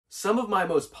Some of my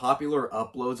most popular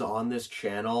uploads on this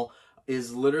channel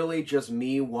is literally just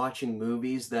me watching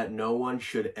movies that no one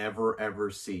should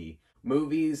ever see.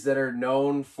 Movies that are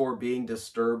known for being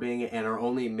disturbing and are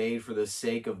only made for the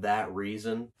sake of that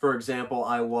reason. For example,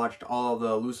 I watched all of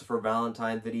the Lucifer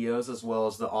Valentine videos as well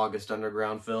as the August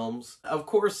Underground films. Of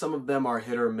course, some of them are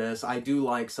hit or miss. I do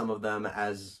like some of them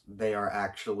as they are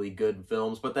actually good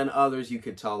films, but then others you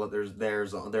could tell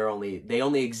that they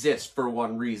only exist for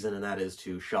one reason, and that is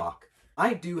to shock.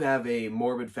 I do have a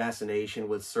morbid fascination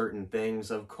with certain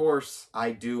things. Of course,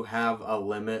 I do have a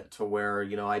limit to where,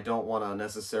 I don't want to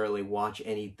necessarily watch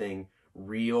anything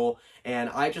real. And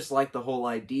I just like the whole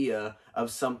idea of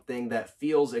something that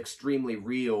feels extremely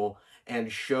real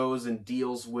and shows and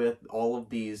deals with all of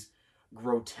these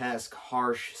grotesque,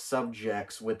 harsh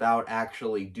subjects without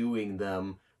actually doing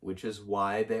them, which is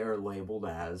why they are labeled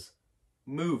as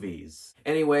movies.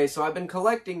 Anyway, so I've been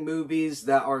collecting movies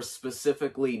that are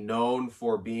specifically known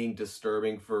for being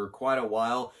disturbing for quite a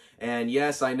while, and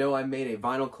yes, I know I made a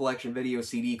vinyl collection video,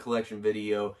 CD collection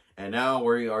video, and now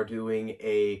we are doing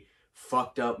a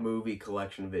fucked up movie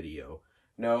collection video.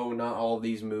 No, not all of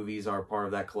these movies are part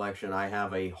of that collection. I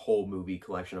have a whole movie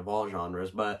collection of all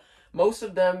genres, but most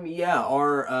of them, yeah,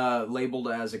 are labeled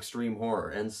as extreme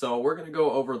horror, and so we're gonna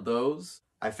go over those.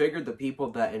 I figured the people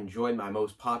that enjoyed my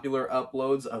most popular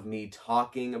uploads of me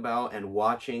talking about and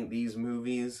watching these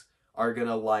movies are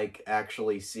gonna like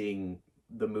actually seeing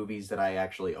the movies that I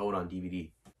actually own on DVD.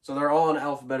 So they're all in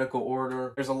alphabetical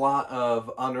order. There's a lot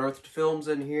of unearthed films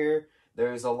in here.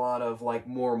 There's a lot of like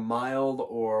more mild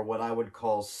or what I would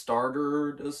call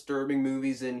starter disturbing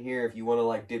movies in here if you want to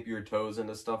like dip your toes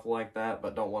into stuff like that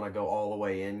but don't want to go all the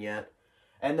way in yet.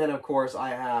 And then of course I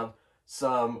have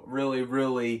some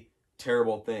really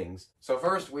terrible things. So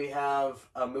first we have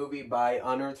a movie by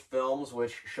Unearthed Films,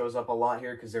 which shows up a lot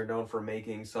here because they're known for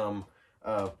making some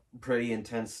pretty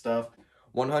intense stuff.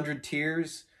 100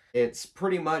 Tears. It's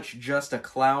pretty much just a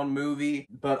clown movie,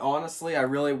 but honestly, I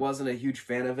really wasn't a huge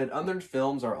fan of it. Unearthed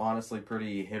Films are honestly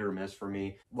pretty hit or miss for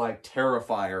me. Like,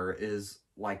 Terrifier is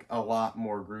like a lot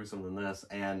more gruesome than this,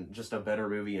 and just a better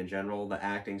movie in general. The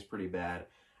acting's pretty bad.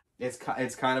 It's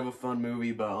kind of a fun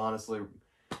movie, but honestly,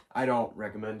 I don't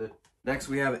recommend it. Next,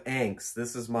 we have Angst.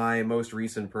 This is my most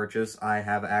recent purchase. I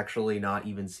have actually not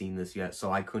even seen this yet,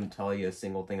 so I couldn't tell you a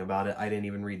single thing about it. I didn't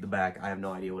even read the back. I have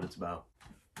no idea what it's about.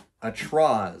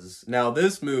 Atroz. Now,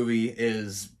 this movie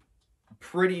is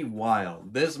pretty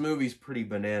wild. This movie's pretty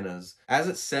bananas. As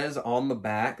it says on the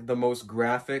back, the most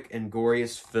graphic and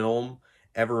goriest film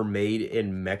ever made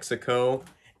in Mexico.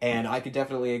 And I could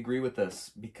definitely agree with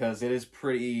this, because it is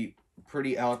pretty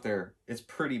out there. It's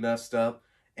pretty messed up.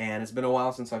 And it's been a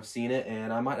while since I've seen it,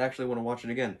 and I might actually want to watch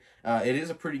it again. It is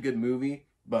a pretty good movie,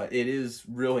 but it is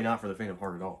really not for the faint of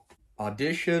heart at all.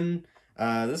 Audition.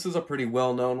 This is a pretty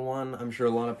well-known one. I'm sure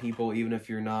a lot of people, even if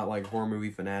you're not like horror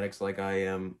movie fanatics like I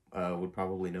am, would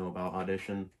probably know about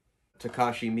Audition.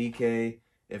 Takashi Miike,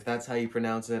 if that's how you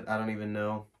pronounce it, I don't even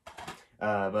know.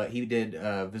 But he did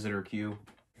Visitor Q.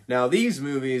 Now, these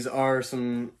movies are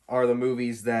the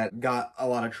movies that got a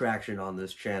lot of traction on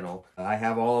this channel. I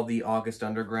have all of the August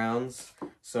Undergrounds.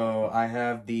 So I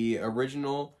have the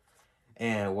original,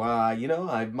 and wow,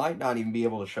 I might not even be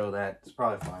able to show that. It's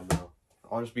probably fine though.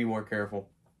 I'll just be more careful.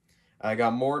 I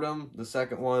got Mortem, the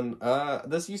second one.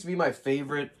 This used to be my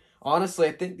favorite. Honestly,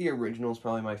 I think the original is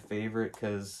probably my favorite,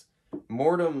 because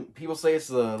Mortem, people say it's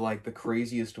the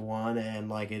craziest one, and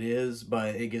like it is,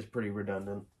 but it gets pretty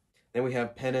redundant. Then we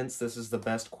have Penance. This is the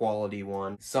best quality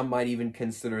one. Some might even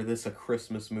consider this a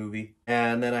Christmas movie.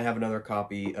 And then I have another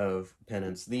copy of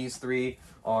Penance. These three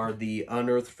are the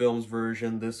Unearthed Films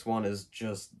version. This one is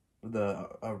just the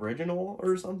original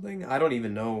or something. I don't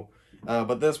even know.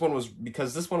 But this one was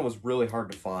really hard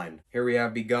to find. Here we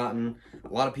have Begotten.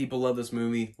 A lot of people love this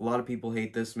movie. A lot of people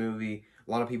hate this movie.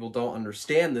 A lot of people don't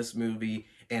understand this movie.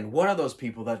 And one of those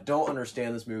people that don't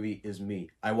understand this movie is me.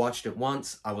 I watched it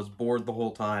once. I was bored the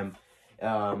whole time.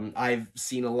 I've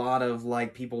seen a lot of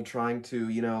people trying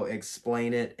to,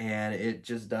 explain it, and it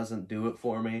just doesn't do it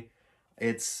for me.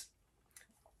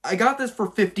 I got this for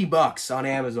 $50 on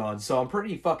Amazon, so I'm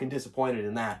pretty fucking disappointed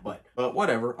in that, but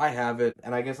whatever. I have it,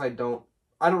 and I guess I don't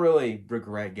really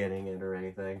regret getting it or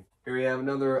anything. Here we have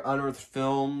another Unearthed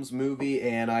Films movie,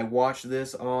 and I watched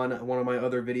this on one of my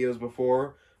other videos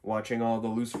before, watching all the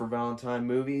Lucifer Valentine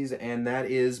movies, and that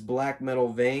is Black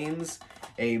Metal Veins,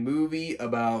 a movie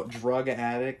about drug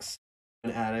addicts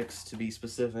to be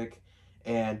specific,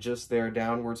 and just their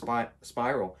downward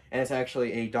spiral. And it's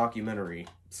actually a documentary,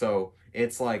 so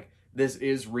it's like, this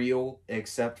is real,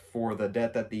 except for the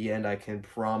death at the end, I can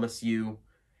promise you,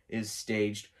 is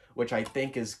staged, which I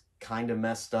think is kind of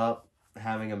messed up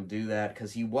having him do that,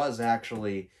 because he was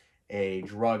actually a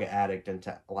drug addict, and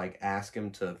to like ask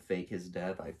him to fake his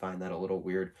death, I find that a little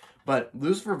weird. But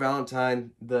Lucifer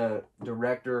Valentine, the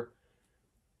director,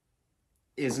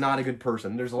 is not a good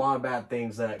person. There's a lot of bad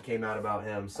things that came out about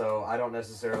him, so I don't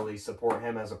necessarily support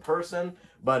him as a person,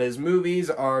 but his movies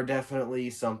are definitely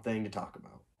something to talk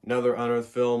about. Another Unearthed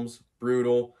Films,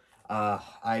 Brutal.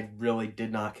 I really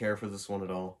did not care for this one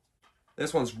at all.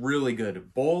 This one's really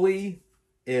good. Bully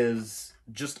is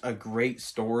just a great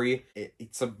story.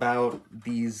 It's about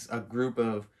a group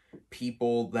of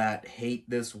people that hate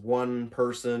this one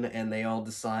person, and they all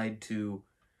decide to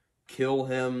kill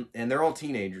him, and they're all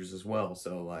teenagers as well,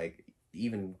 so like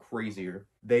even crazier.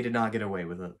 They did not get away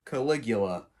with it.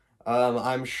 Caligula.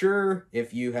 I'm sure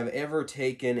if you have ever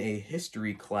taken a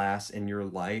history class in your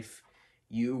life,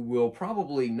 you will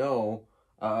probably know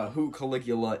who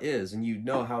Caligula is, and you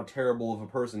know how terrible of a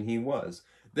person he was.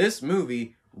 This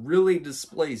movie really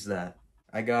displays that.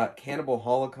 I got Cannibal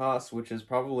Holocaust, which is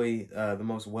probably the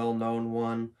most well-known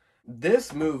one.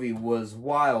 This movie was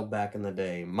wild back in the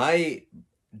day. My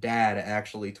dad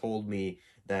actually told me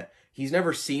that he's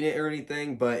never seen it or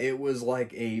anything, but it was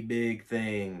like a big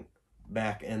thing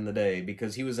back in the day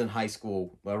because he was in high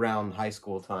school, around high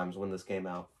school times when this came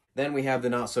out. Then we have the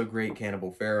not-so-great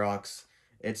Cannibal Ferox.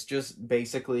 It's just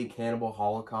basically Cannibal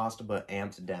Holocaust, but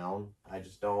amped down. I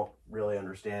just don't really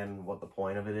understand what the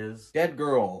point of it is. Dead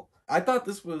Girl. I thought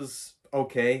this was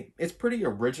okay. It's pretty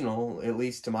original, at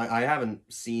least to I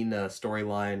haven't seen a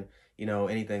storyline,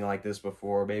 anything like this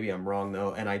before. Maybe I'm wrong,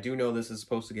 though. And I do know this is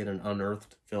supposed to get an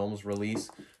Unearthed Films release,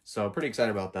 so I'm pretty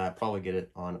excited about that. Probably get it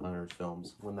on Unearthed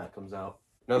Films when that comes out.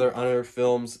 Another Unearthed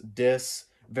Films, Dis.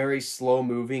 Very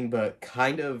slow-moving, but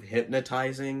kind of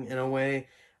hypnotizing in a way.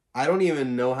 I don't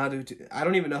even know how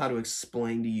to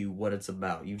explain to you what it's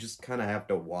about. You just kind of have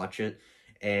to watch it.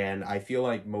 And I feel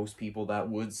like most people that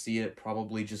would see it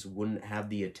probably just wouldn't have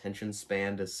the attention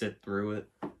span to sit through it.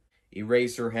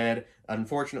 Eraserhead.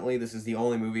 Unfortunately, this is the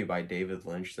only movie by David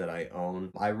Lynch that I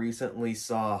own. I recently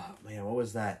saw, man, what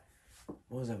was that?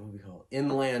 What was that movie called?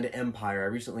 Inland Empire. I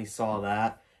recently saw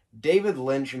that. David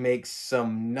Lynch makes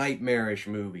some nightmarish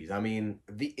movies. I mean,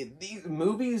 these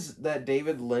movies that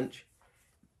David Lynch...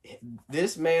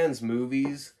 This man's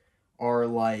movies are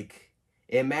like...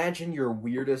 Imagine your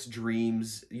weirdest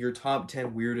dreams, your top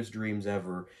 10 weirdest dreams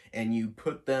ever, and you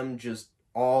put them just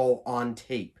all on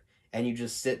tape, and you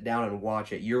just sit down and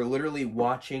watch it. You're literally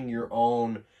watching your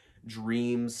own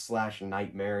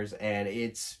dreams/nightmares, and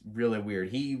it's really weird.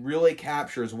 He really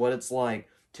captures what it's like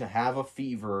to have a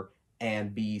fever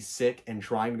and be sick and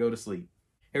trying to go to sleep.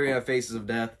 Here we have Faces of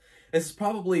Death. This is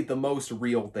probably the most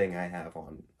real thing I have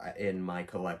in my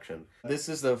collection. This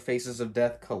is the Faces of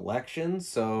Death collection,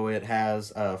 so it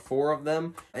has 4 of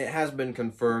them. It has been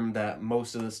confirmed that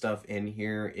most of the stuff in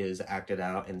here is acted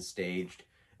out and staged,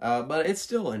 but it's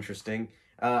still interesting.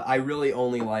 I really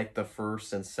only like the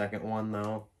first and second one,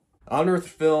 though. Unearthed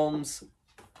Films,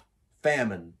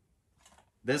 Famine.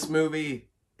 This movie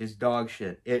is dog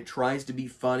shit. It tries to be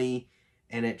funny,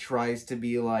 and it tries to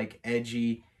be, like,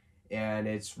 edgy, and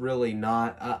it's really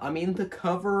not. I mean, the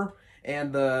cover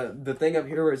and the thing up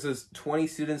here where it says 20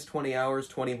 students, 20 hours,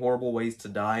 20 horrible ways to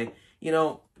die.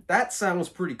 That sounds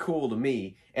pretty cool to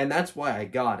me, and that's why I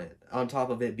got it, on top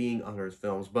of it being Unearthed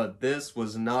Films. But this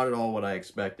was not at all what I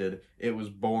expected. It was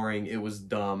boring. It was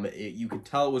dumb. You could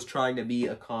tell it was trying to be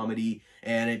a comedy,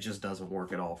 and it just doesn't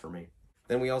work at all for me.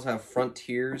 Then we also have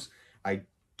Frontiers. I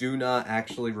do not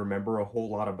actually remember a whole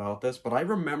lot about this, but I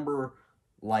remember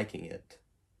liking it.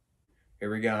 Here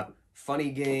we got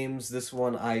Funny Games. This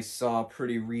one I saw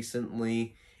pretty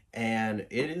recently, and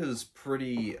it's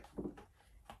pretty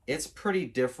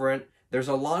different. There's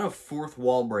a lot of fourth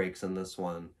wall breaks in this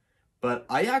one, but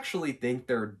I actually think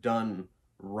they're done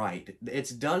right.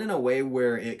 It's done in a way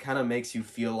where it kind of makes you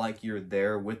feel like you're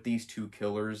there with these 2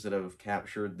 killers that have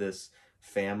captured this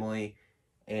family,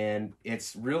 and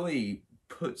it's really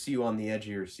puts you on the edge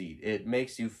of your seat. It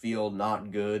makes you feel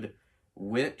not good,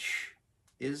 which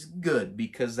is good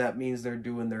because that means they're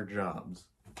doing their jobs.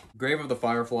 Grave of the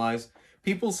Fireflies.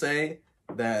 People say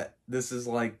that this is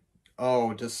like,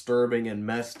 oh, disturbing and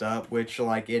messed up, which,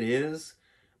 like, it is.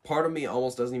 Part of me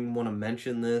almost doesn't even want to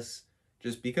mention this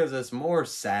just because it's more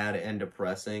sad and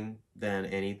depressing than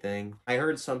anything. I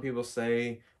heard some people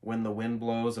say When the Wind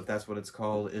Blows, if that's what it's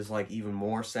called, is like even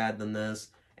more sad than this.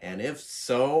 And if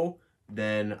so,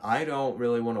 then I don't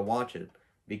really want to watch it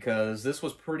because this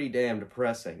was pretty damn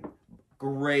depressing.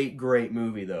 Great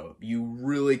movie, though. You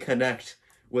really connect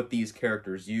with these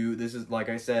characters. This is, like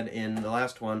I said in the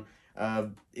last one,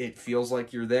 it feels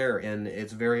like you're there, and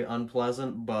it's very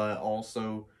unpleasant, but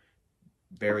also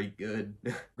very good.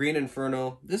 Green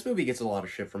Inferno, this movie gets a lot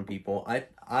of shit from people.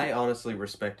 I honestly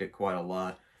respect it quite a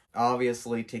lot.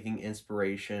 Obviously taking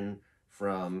inspiration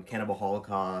from Cannibal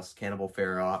Holocaust, Cannibal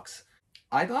Ferox.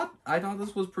 I thought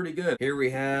this was pretty good. Here we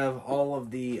have all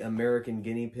of the American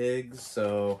guinea pigs.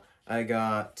 So I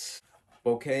got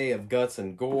Bouquet of Guts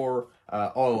and Gore.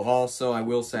 Also I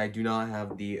will say I do not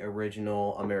have the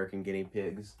original American guinea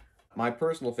pigs. My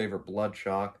personal favorite,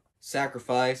 Bloodshot.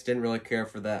 Sacrifice, didn't really care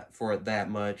for it that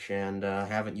much, and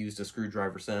haven't used a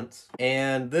screwdriver since.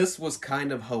 And this was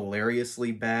kind of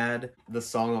hilariously bad, The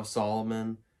Song of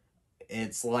Solomon.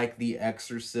 It's like The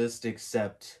Exorcist,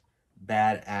 except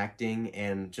bad acting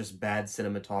and just bad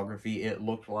cinematography. It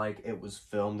looked like it was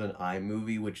filmed in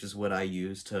iMovie, which is what I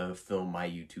use to film my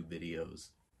YouTube videos.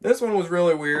 This one was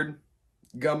really weird.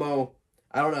 Gummo,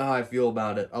 I don't know how I feel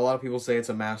about it. A lot of people say it's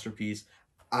a masterpiece.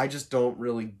 I just don't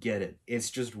really get it. It's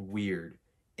just weird,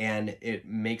 and it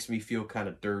makes me feel kind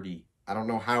of dirty. I don't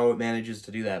know how it manages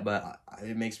to do that, but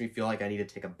it makes me feel like I need to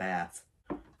take a bath.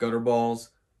 Gutter Balls.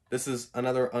 This is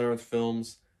another Unearthed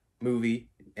Films movie,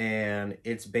 and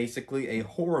it's basically a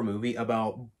horror movie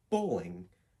about bowling.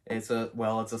 It's a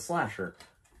slasher.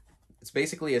 It's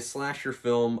basically a slasher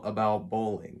film about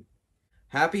bowling.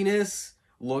 Happiness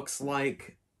looks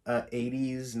like a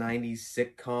 80s, 90s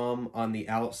sitcom on the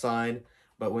outside,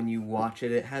 but when you watch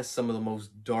it, it has some of the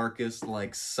most darkest,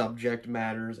 like, subject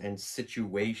matters and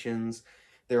situations.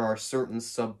 There are certain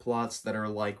subplots that are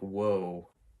like, whoa.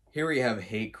 Here we have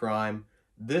Hate Crime.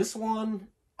 This one,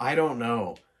 I don't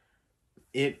know.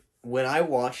 When I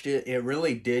watched it, it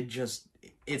really did just...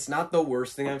 It's not the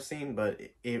worst thing I've seen, but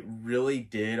it really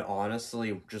did,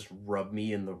 honestly, just rub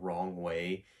me in the wrong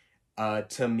way.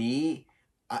 To me...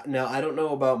 Now, I don't know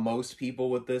about most people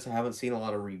with this. I haven't seen a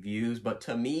lot of reviews, but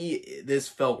to me, this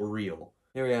felt real.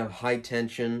 Here we have High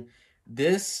Tension.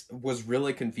 This was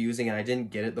really confusing, and I didn't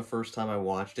get it the first time I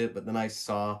watched it, but then I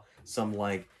saw some,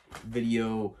 like,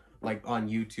 video, like, on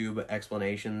YouTube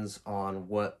explanations on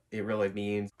what it really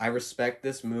means. I respect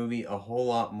this movie a whole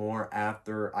lot more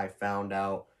after I found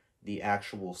out the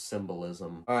actual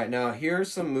symbolism. Alright, now, here are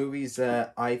some movies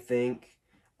that I think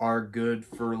are good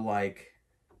for, like,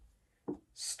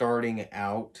 starting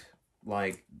out.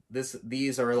 Like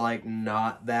these are like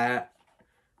not that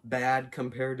bad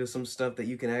compared to some stuff that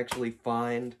you can actually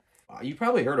find. You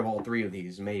probably heard of all three of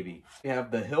these, maybe. We have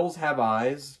The Hills Have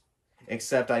Eyes,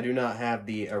 except I do not have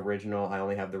the original, I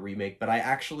only have the remake, but I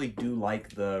actually do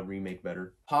like the remake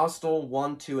better. Hostel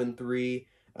 1, 2, and 3,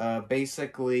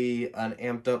 basically an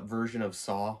amped up version of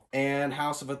Saw. And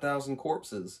House of a Thousand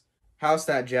Corpses. House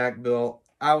That Jack Built.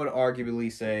 I would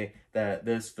arguably say that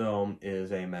this film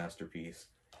is a masterpiece,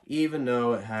 even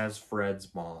though it has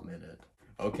Fred's mom in it.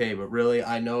 Okay, but really,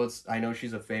 I know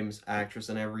she's a famous actress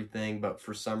and everything, but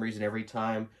for some reason, every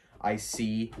time I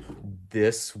see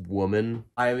this woman,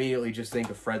 I immediately just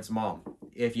think of Fred's mom.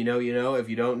 If you know, you know. If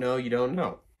you don't know, you don't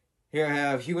know. Here I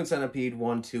have Human Centipede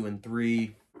 1, 2, and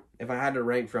 3. If I had to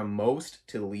rank from most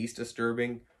to least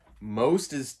disturbing,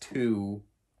 most is 2.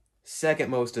 Second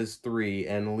most is 3,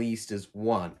 and least is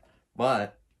 1.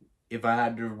 But if I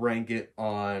had to rank it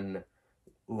on,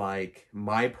 like,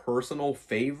 my personal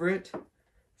favorite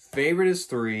is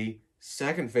 3,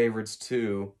 second favorite's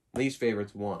 2, least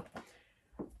favorite's 1.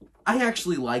 I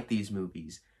actually like these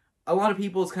movies. A lot of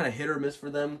people, it's kind of hit or miss for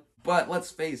them, but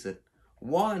let's face it,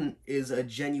 1 is a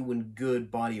genuine good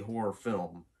body horror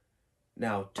film.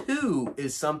 Now, 2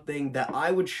 is something that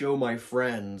I would show my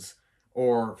friends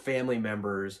or family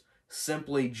members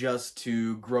simply just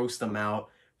to gross them out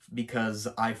because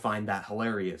I find that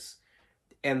hilarious.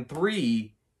 And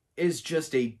 3 is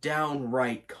just a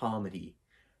downright comedy.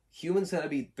 Human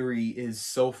Centipede 3 is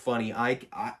so funny. I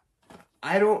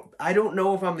don't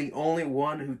know if I'm the only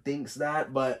one who thinks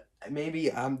that, but maybe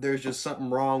there's just something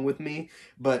wrong with me.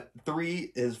 But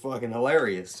 3 is fucking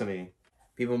hilarious to me.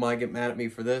 People might get mad at me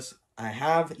for this. I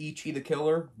have Ichi the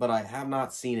Killer, but I have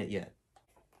not seen it yet.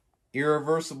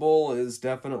 Irreversible is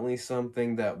definitely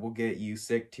something that will get you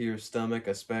sick to your stomach,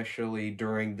 especially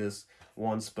during this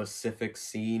one specific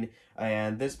scene.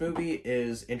 And this movie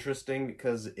is interesting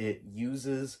because it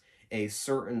uses a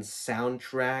certain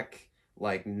soundtrack,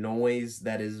 like noise,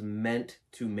 that is meant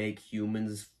to make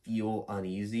humans feel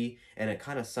uneasy. And it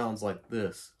kind of sounds like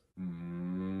this.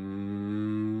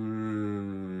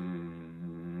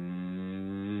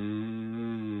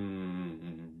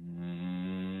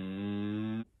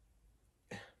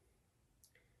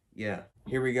 Yeah.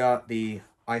 Here we got the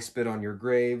I Spit on Your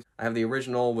Grave. I have the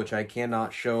original, which I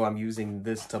cannot show. I'm using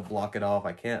this to block it off.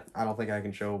 I don't think I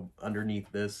can show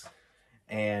underneath this.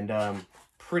 And,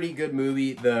 pretty good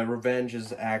movie. The revenge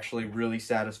is actually really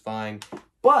satisfying.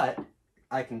 But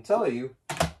I can tell you,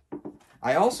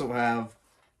 I also have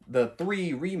the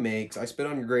 3 remakes, I Spit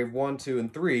on Your Grave 1, 2,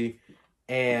 and 3,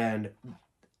 and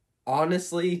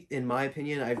honestly, in my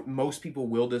opinion, most people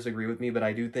will disagree with me, but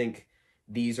I do think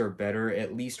these are better,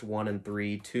 at least 1 and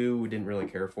 3. 2, didn't really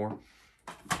care for.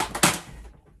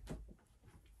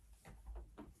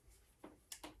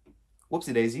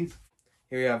 Whoopsie daisies.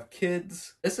 Here you have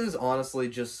Kids. This is honestly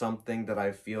just something that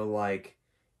I feel like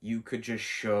you could just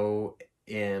show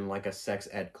in like a sex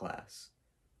ed class.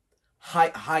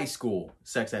 High school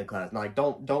sex ed class. Like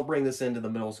don't bring this into the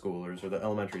middle schoolers or the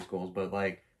elementary schools, but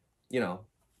like, you know,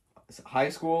 high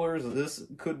schoolers, this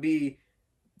could be,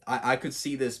 I could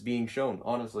see this being shown,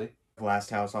 honestly.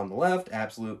 Last House on the Left,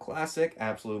 absolute classic,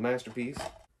 absolute masterpiece.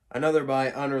 Another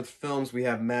by Unearthed Films, we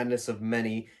have Madness of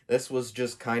Many. This was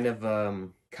just kind of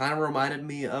reminded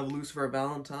me of Lucifer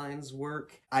Valentine's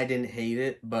work. I didn't hate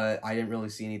it, but I didn't really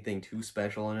see anything too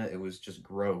special in it. It was just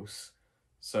gross.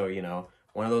 So, you know,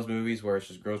 one of those movies where it's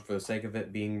just gross for the sake of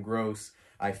it being gross.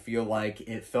 I feel like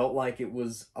it felt like it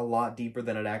was a lot deeper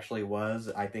than it actually was.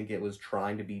 I think it was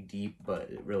trying to be deep, but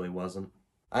it really wasn't.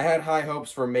 I had high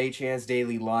hopes for May Chan's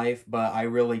Daily Life, but I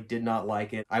really did not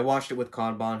like it. I watched it with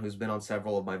Kanban, who's been on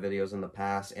several of my videos in the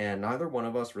past, and neither one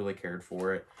of us really cared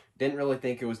for it. Didn't really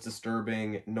think it was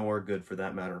disturbing, nor good for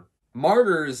that matter.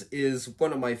 Martyrs is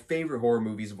one of my favorite horror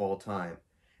movies of all time.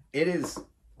 It is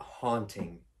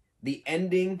haunting. The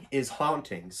ending is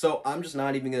haunting. So I'm just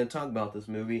not even going to talk about this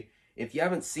movie. If you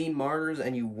haven't seen Martyrs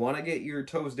and you want to get your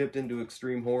toes dipped into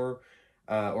extreme horror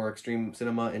or extreme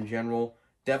cinema in general,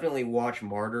 definitely watch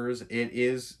Martyrs. It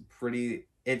is pretty...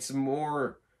 It's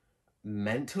more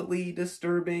mentally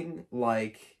disturbing.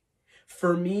 Like,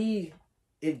 for me,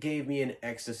 it gave me an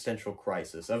existential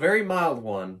crisis. A very mild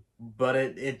one, but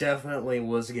it definitely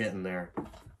was getting there.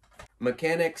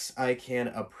 Mechanics, I can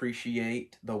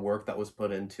appreciate the work that was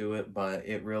put into it, but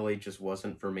it really just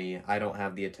wasn't for me. I don't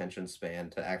have the attention span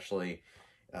to actually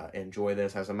enjoy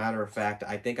this. As a matter of fact,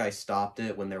 I think I stopped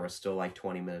it when there was still like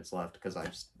 20 minutes left because I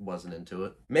just wasn't into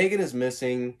it. Megan is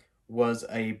Missing was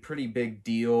a pretty big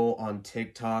deal on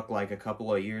TikTok like a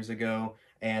couple of years ago,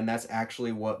 and that's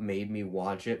actually what made me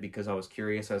watch it because I was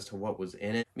curious as to what was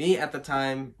in it. Me, at the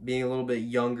time, being a little bit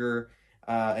younger,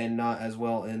 and not as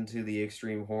well into the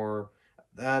extreme horror,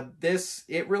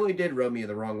 it really did rub me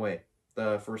the wrong way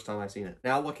the first time I seen it.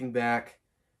 Now looking back,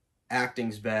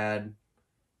 acting's bad,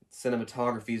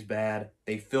 cinematography's bad.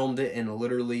 They filmed it in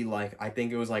literally like, I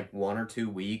think it was like 1 or 2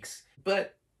 weeks,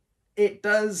 but it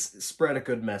does spread a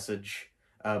good message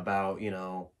about, you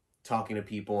know, talking to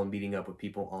people and meeting up with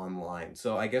people online.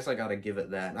 So I guess I gotta give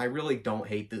it that. And I really don't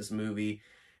hate this movie,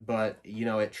 but, you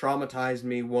know, it traumatized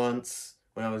me once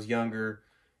when I was younger.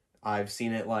 I've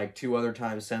seen it like 2 other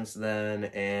times since then,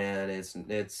 and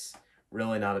it's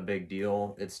really not a big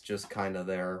deal. It's just kind of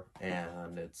there,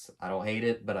 and I don't hate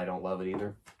it, but I don't love it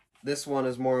either. This one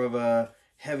is more of a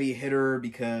heavy hitter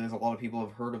because a lot of people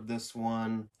have heard of this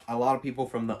one. A lot of people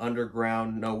from the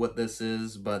underground know what this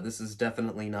is, but this is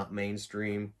definitely not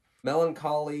mainstream.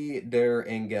 Melancholy der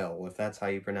Engel, if that's how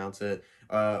you pronounce it,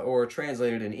 or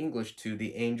translated in English to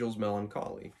The Angel's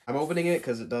Melancholy. I'm opening it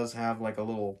because it does have like a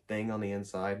little thing on the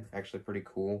inside, actually pretty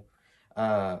cool.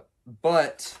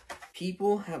 But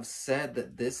people have said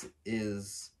that this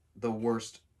is the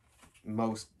worst,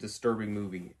 most disturbing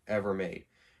movie ever made.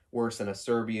 Worse than a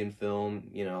Serbian film,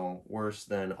 you know, worse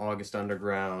than August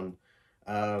Underground.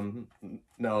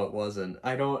 No, it wasn't.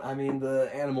 I mean,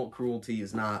 the animal cruelty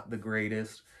is not the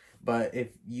greatest, but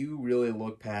if you really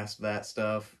look past that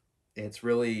stuff, it's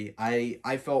really,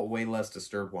 I felt way less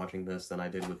disturbed watching this than I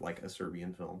did with, like, a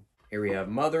Serbian film. Here we have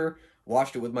Mother.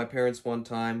 Watched it with my parents one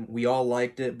time. We all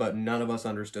liked it, but none of us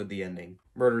understood the ending.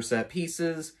 Murder Set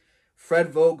Pieces.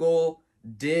 Fred Vogel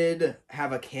did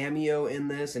have a cameo in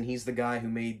this, and he's the guy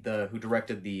who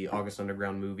directed the August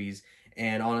Underground movies.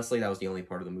 And honestly, that was the only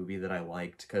part of the movie that I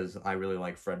liked, because I really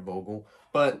like Fred Vogel.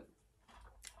 But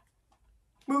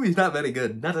movie's not very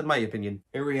good, not in my opinion.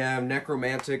 Here we have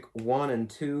Necromantic 1 and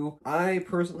 2. I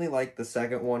personally like the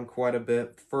second one quite a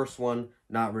bit. First one,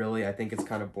 not really. I think it's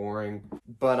kind of boring.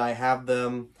 But I have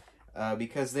them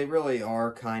because they really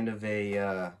are kind of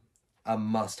a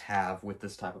must-have with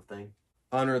this type of thing.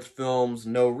 Unearthed Films,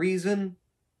 No Reason.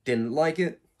 Didn't like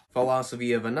it.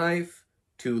 Philosophy of a Knife.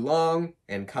 Too long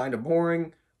and kind of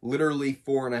boring. Literally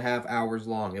 4.5 hours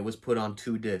long. It was put on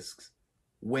 2 discs.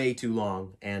 Way too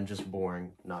long and just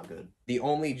boring. Not good. The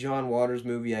only John Waters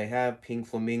movie I have, Pink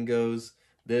Flamingos.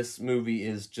 This movie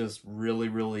is just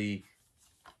really...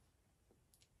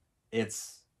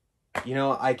 It's... You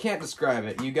know, I can't describe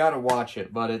it. You gotta watch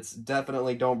it, but it's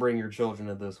definitely don't bring your children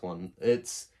to this one.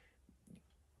 It's...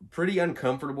 pretty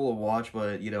uncomfortable to watch,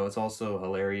 but, you know, it's also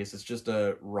hilarious. It's just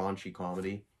a raunchy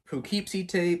comedy. Poughkeepsie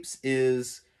Tapes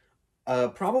is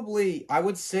probably, I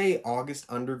would say August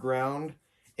Underground,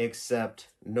 except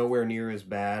nowhere near as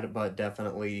bad, but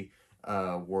definitely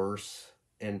worse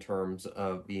in terms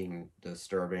of being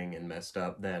disturbing and messed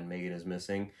up than Megan is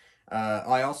Missing.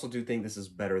 I also do think this is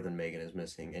better than Megan is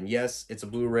Missing. And yes, it's a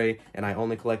Blu-ray, and I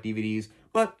only collect DVDs,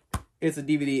 but it's a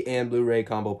DVD and Blu-ray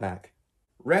combo pack.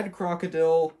 Red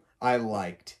Crocodile, I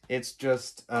liked. It's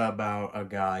just about a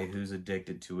guy who's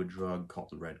addicted to a drug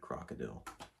called Red Crocodile.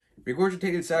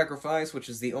 Regurgitated Sacrifice, which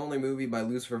is the only movie by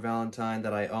Lucifer Valentine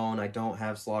that I own. I don't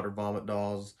have Slaughter Vomit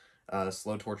Dolls,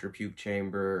 Slow Torture Puke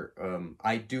Chamber.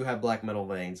 I do have Black Metal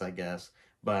Veins, I guess,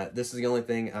 but this is the only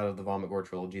thing out of the Vomit Gore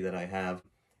trilogy that I have.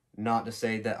 Not to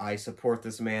say that I support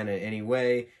this man in any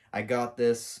way. I got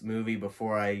this movie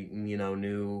before I, you know,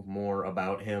 knew more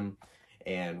about him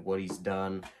and what he's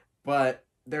done, but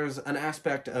there's an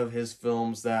aspect of his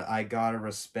films that I gotta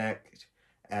respect,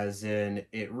 as in,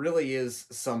 it really is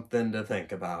something to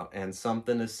think about, and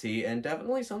something to see, and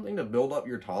definitely something to build up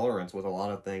your tolerance with a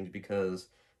lot of things, because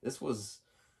this was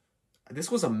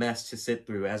a mess to sit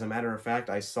through. As a matter of fact,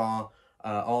 I saw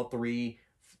all three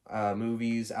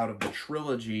movies out of the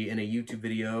trilogy in a YouTube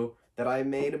video that I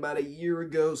made about a year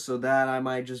ago, so that I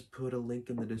might just put a link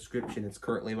in the description. It's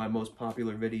currently my most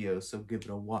popular video, so give it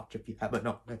a watch if you haven't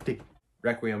already.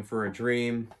 Requiem for a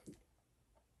Dream.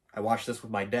 I watched this with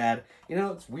my dad. You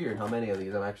know, it's weird how many of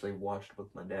these I've actually watched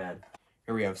with my dad.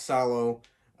 Here we have Salo.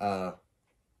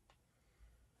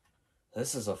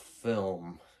 This is a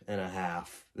film and a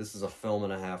half. This is a film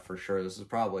and a half for sure. This is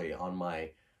probably on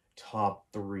my top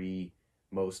 3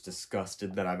 most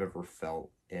disgusted that I've ever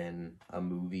felt in a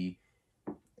movie.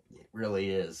 It really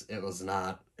is. It was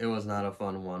not a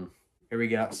fun one. Here we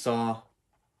got Saw.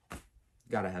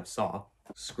 Gotta have Saw.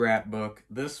 Scrapbook.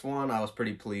 This one I was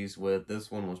pretty pleased with.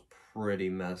 This one was pretty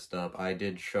messed up. I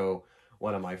did show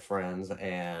one of my friends,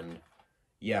 and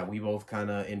yeah, we both kind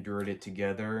of endured it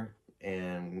together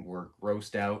and were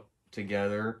grossed out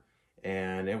together,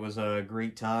 and it was a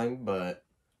great time, but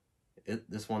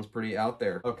this one's pretty out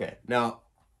there. Okay, now,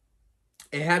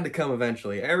 it had to come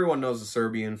eventually. Everyone knows the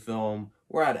Serbian film.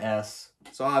 We're at S,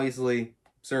 so obviously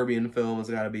Serbian film has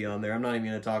got to be on there. I'm not even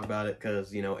going to talk about it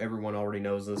because, you know, everyone already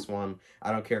knows this one.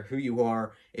 I don't care who you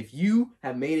are. If you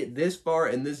have made it this far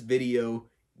in this video,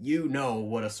 you know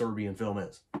what a Serbian film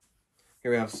is.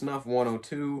 Here we have Snuff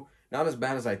 102. Not as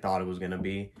bad as I thought it was going to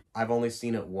be. I've only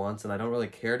seen it once, and I don't really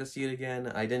care to see it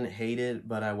again. I didn't hate it,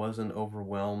 but I wasn't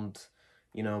overwhelmed,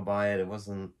 you know, by it. It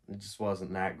just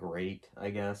wasn't that great, I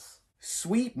guess.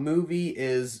 Sweet Movie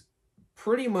is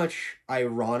pretty much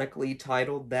ironically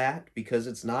titled that because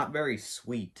it's not very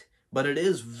sweet, but it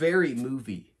is very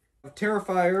movie.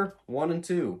 Terrifier 1 and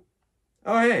 2.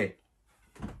 Oh, hey.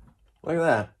 Look at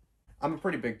that. I'm a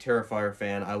pretty big Terrifier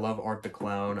fan. I love Art the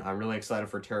Clown. I'm really excited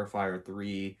for Terrifier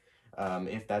 3.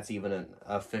 If that's even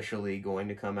officially going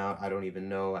to come out, I don't even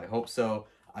know. I hope so.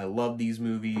 I love these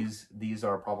movies. These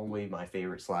are probably my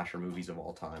favorite slasher movies of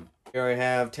all time. Here I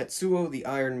have Tetsuo the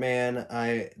Iron Man.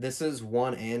 This is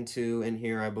 1 and 2 in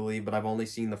here, I believe, but I've only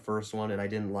seen the first one and I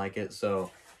didn't like it,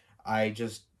 so I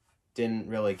just didn't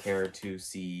really care to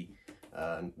see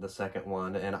the second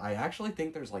one. And I actually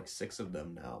think there's like 6 of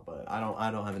them now, but I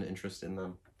don't have an interest in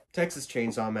them. Texas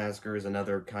Chainsaw Massacre is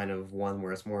another kind of one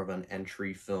where it's more of an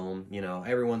entry film. You know,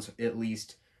 everyone's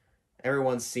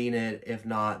seen it. If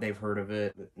not, they've heard of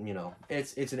it. You know,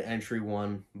 it's an entry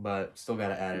one, but still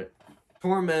gotta add it.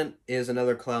 Torment is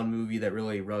another clown movie that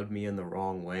really rubbed me in the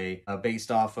wrong way. Based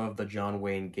off of the John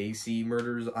Wayne Gacy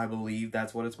murders, I believe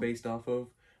that's what it's based off of.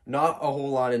 Not a whole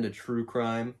lot into true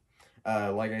crime.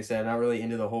 Like I said, not really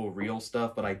into the whole real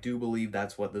stuff, but I do believe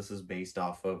that's what this is based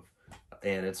off of.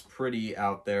 And it's pretty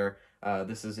out there.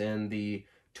 This is in the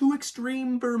too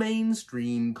extreme for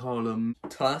mainstream column.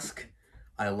 Tusk.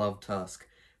 I love Tusk.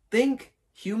 Think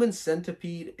Human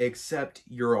Centipede, except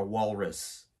you're a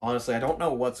walrus. Honestly, I don't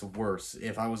know what's worse,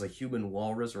 if I was a human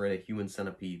walrus or a human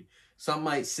centipede. Some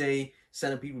might say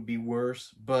centipede would be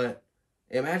worse, but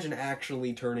imagine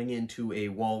actually turning into a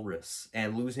walrus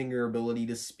and losing your ability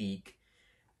to speak.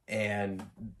 And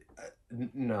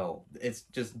no, it's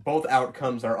just, both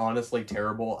outcomes are honestly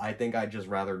terrible. I think I'd just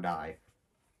rather die.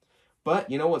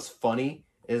 But you know what's funny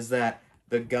is that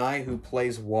the guy who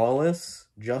plays Wallace,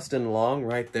 Justin Long,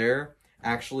 right there,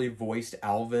 actually voiced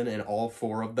Alvin in all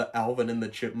 4 of the Alvin and the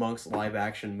Chipmunks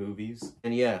live-action movies.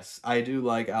 And yes, I do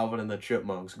like Alvin and the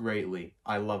Chipmunks greatly.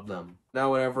 I love them.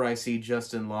 Now whenever I see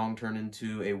Justin Long turn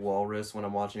into a walrus when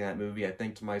I'm watching that movie, I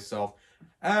think to myself,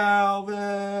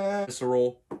 Alvin!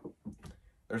 Visceral.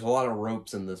 There's a lot of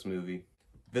ropes in this movie.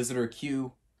 Visitor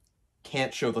Q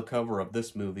can't show the cover of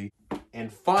this movie.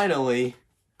 And finally,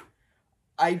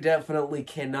 I definitely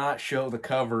cannot show the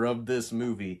cover of this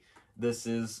movie. This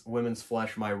is Women's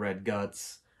Flesh, My Red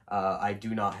Guts. I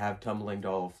do not have Tumbling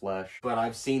Doll of Flesh, but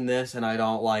I've seen this and I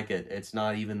don't like it. It's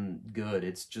not even good.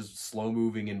 It's just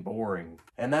slow-moving and boring.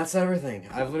 And that's everything.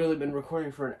 I've literally been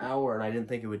recording for an hour and I didn't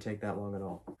think it would take that long at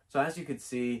all. So as you could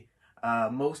see,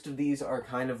 most of these are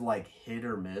kind of like hit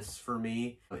or miss for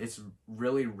me. It's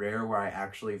really rare where I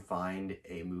actually find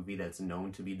a movie that's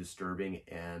known to be disturbing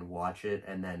and watch it,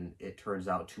 and then it turns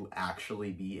out to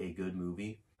actually be a good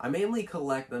movie. I mainly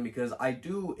collect them because I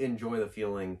do enjoy the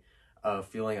feeling of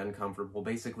feeling uncomfortable,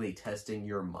 basically testing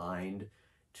your mind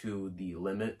to the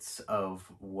limits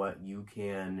of what you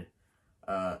can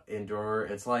endure.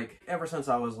 It's like, ever since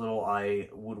I was little,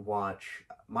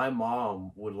 my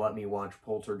mom would let me watch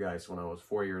Poltergeist when I was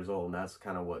 4 years old, and that's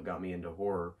kind of what got me into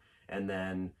horror. And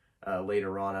then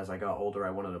later on, as I got older, I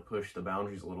wanted to push the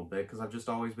boundaries a little bit, because I've just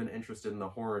always been interested in the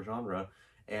horror genre,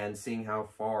 and seeing how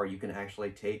far you can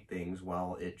actually take things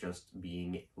while it just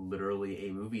being literally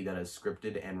a movie that is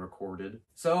scripted and recorded.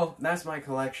 So that's my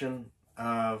collection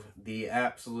of the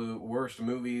absolute worst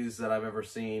movies that I've ever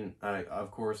seen.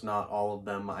 Of course, not all of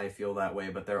them I feel that way,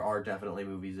 but there are definitely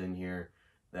movies in here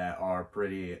that are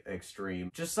pretty extreme.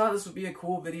 Just thought this would be a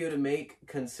cool video to make,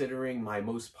 considering my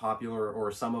most popular, or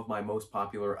some of my most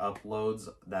popular uploads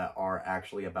that are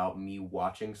actually about me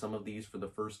watching some of these for the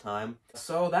first time.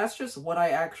 So that's just what I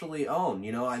actually own.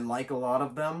 You know, I like a lot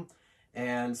of them,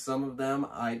 and some of them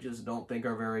I just don't think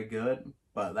are very good,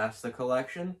 but that's the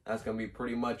collection. That's gonna be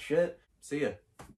pretty much it. See ya.